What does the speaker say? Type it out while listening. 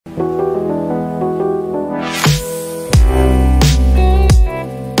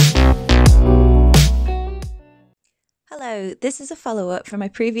This is a follow-up from my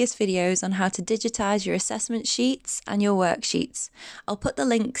previous videos on how to digitize your assessment sheets and your worksheets. I'll put the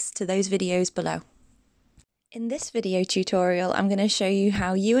links to those videos below. In this video tutorial, I'm going to show you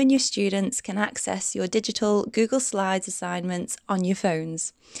how you and your students can access your digital Google Slides assignments on your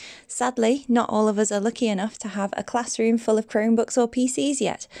phones. Sadly, not all of us are lucky enough to have a classroom full of Chromebooks or PCs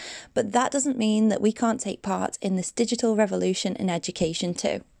yet, but that doesn't mean that we can't take part in this digital revolution in education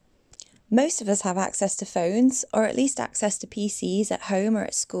too. Most of us have access to phones, or at least access to PCs at home or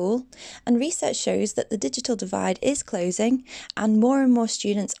at school, and research shows that the digital divide is closing and more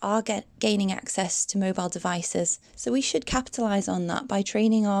students are gaining access to mobile devices. So we should capitalise on that by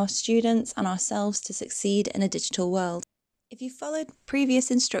training our students and ourselves to succeed in a digital world. If you followed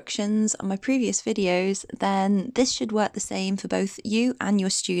previous instructions on my previous videos, then this should work the same for both you and your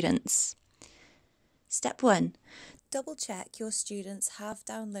students. Step 1. Double check your students have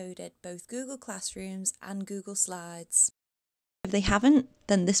downloaded both Google Classrooms and Google Slides. If they haven't,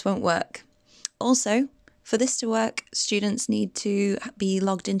 then this won't work. Also, for this to work, students need to be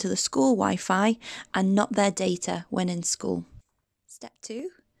logged into the school Wi-Fi and not their data when in school. Step 2.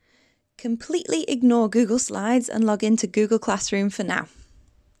 Completely ignore Google Slides and log into Google Classroom for now.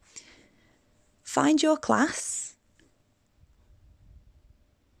 Find your class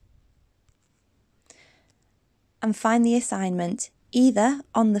and find the assignment either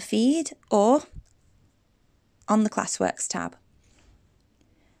on the feed or on the Classworks tab.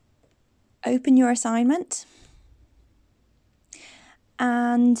 Open your assignment,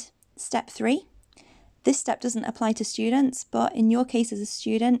 and step 3. This step doesn't apply to students, but in your case as a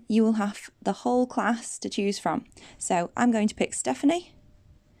student, you will have the whole class to choose from. So I'm going to pick Stephanie.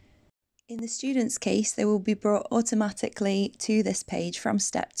 In the student's case, they will be brought automatically to this page from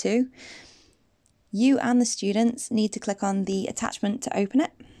step 2. You and the students need to click on the attachment to open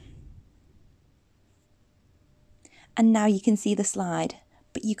it. And now you can see the slide,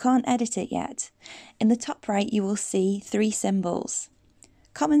 but you can't edit it yet. In the top right, you will see 3 symbols.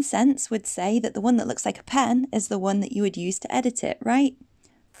 Common sense would say that the one that looks like a pen is the one that you would use to edit it, right?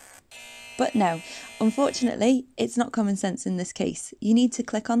 But no, unfortunately, it's not common sense in this case. You need to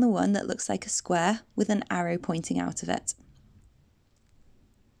click on the one that looks like a square with an arrow pointing out of it.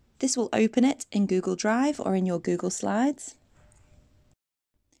 This will open it in Google Drive or in your Google Slides.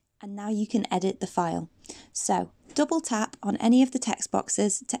 And now you can edit the file. So double tap on any of the text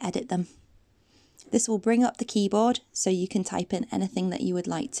boxes to edit them. This will bring up the keyboard so you can type in anything that you would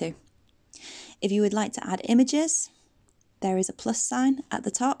like to. If you would like to add images, there is a plus sign at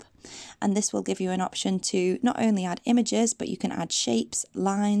the top, and this will give you an option to not only add images, but you can add shapes,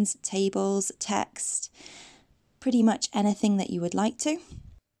 lines, tables, text, pretty much anything that you would like to.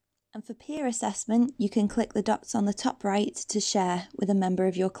 And for peer assessment, you can click the dots on the top right to share with a member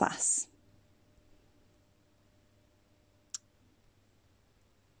of your class.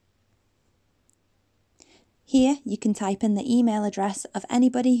 Here, you can type in the email address of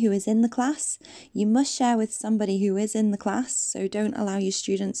anybody who is in the class. You must share with somebody who is in the class, so don't allow your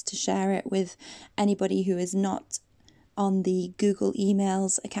students to share it with anybody who is not on the Google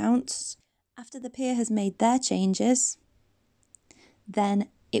emails account. After the peer has made their changes, then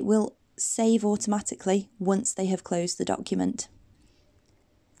it will save automatically once they have closed the document.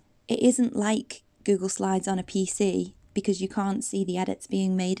 It isn't like Google Slides on a PC because you can't see the edits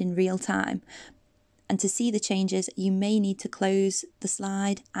being made in real time. And to see the changes, you may need to close the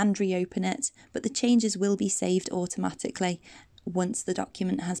slide and reopen it, but the changes will be saved automatically once the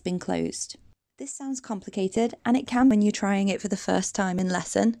document has been closed. This sounds complicated, and it can when you're trying it for the first time in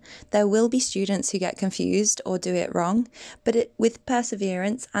lesson. There will be students who get confused or do it wrong, but with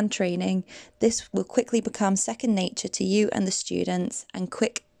perseverance and training, this will quickly become second nature to you and the students and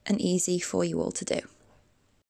quick and easy for you all to do.